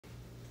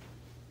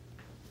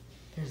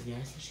Here's the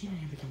ice machine,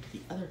 and we come to the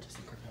other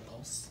ThyssenKrupp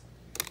impulse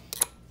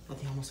at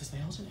the Almost Ice by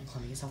Hilton in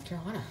Columbia, South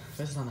Carolina.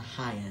 This is on the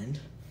high end.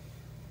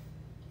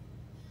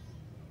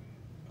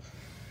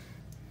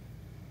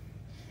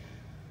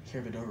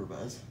 Hear a bit over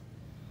buzz.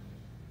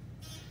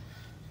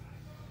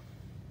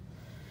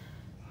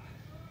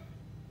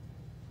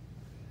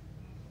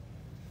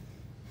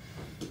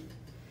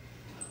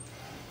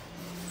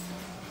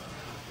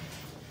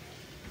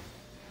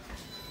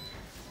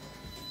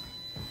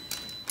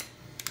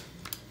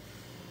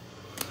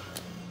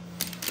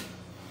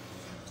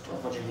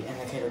 Watching the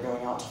indicator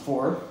going out to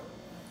 4.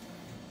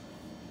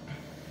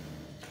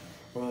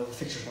 Or the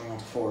fixture's going out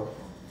to 4.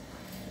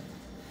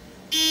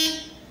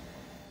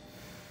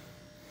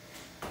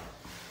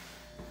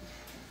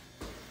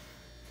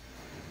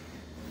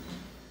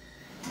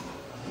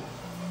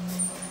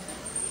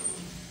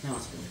 Now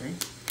it's been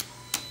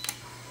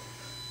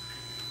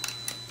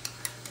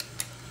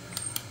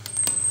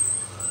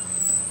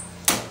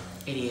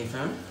 3. ADA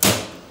phone.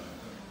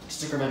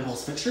 Sticker of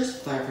impulse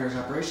fixtures, firefighters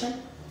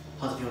operation.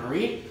 Pause if you want to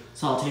read.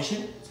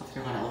 Salutation, South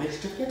Carolina elevator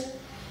certificate.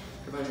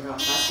 Provide your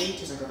ground capacity,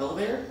 ThyssenKrupp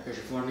elevator. Here's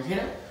your floor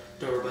indicator.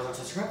 Door buzz on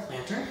ThyssenKrupp,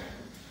 lantern.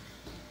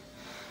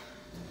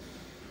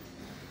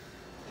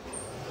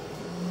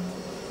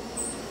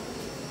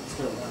 Let's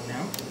go to 1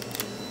 now.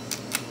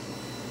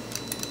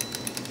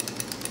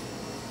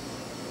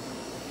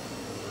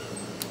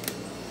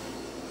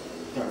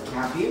 Go to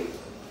cap view.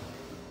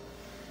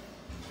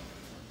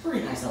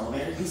 Pretty nice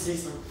elevator. You can see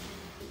some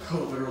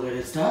COVID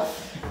related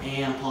stuff.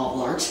 And Paul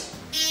Blart.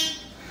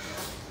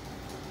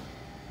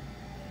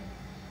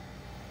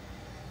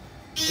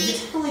 Is it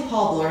technically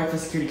Paul Blart if the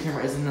security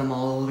camera isn't in a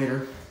mall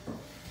elevator?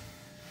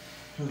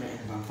 I'm gonna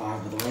end on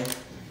 5, by the way.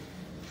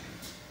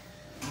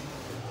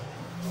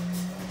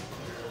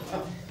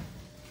 Oh,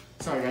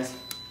 sorry guys.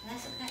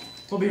 That's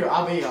okay.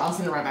 I'll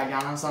send it right back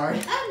down. I'm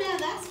sorry. Oh no,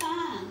 that's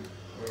fine.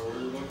 Well,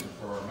 we were looking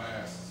for our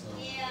masks, so.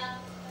 Yeah.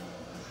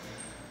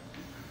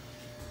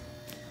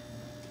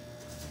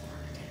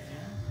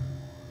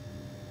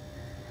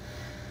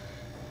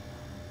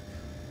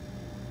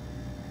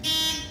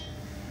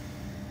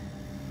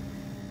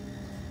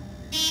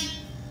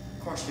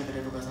 Of course, give it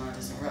over buzz on a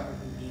ThyssenKrupp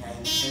would be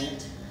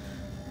 90%.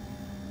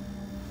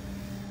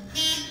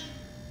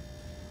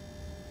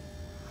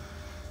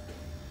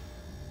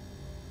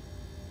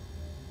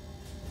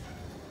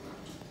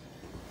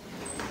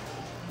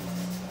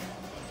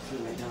 So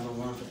we went down to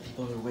 1 for the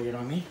people who waited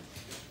on me.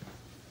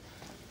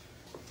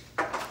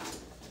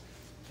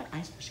 That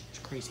ice machine is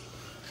crazy.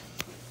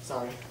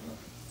 Sorry.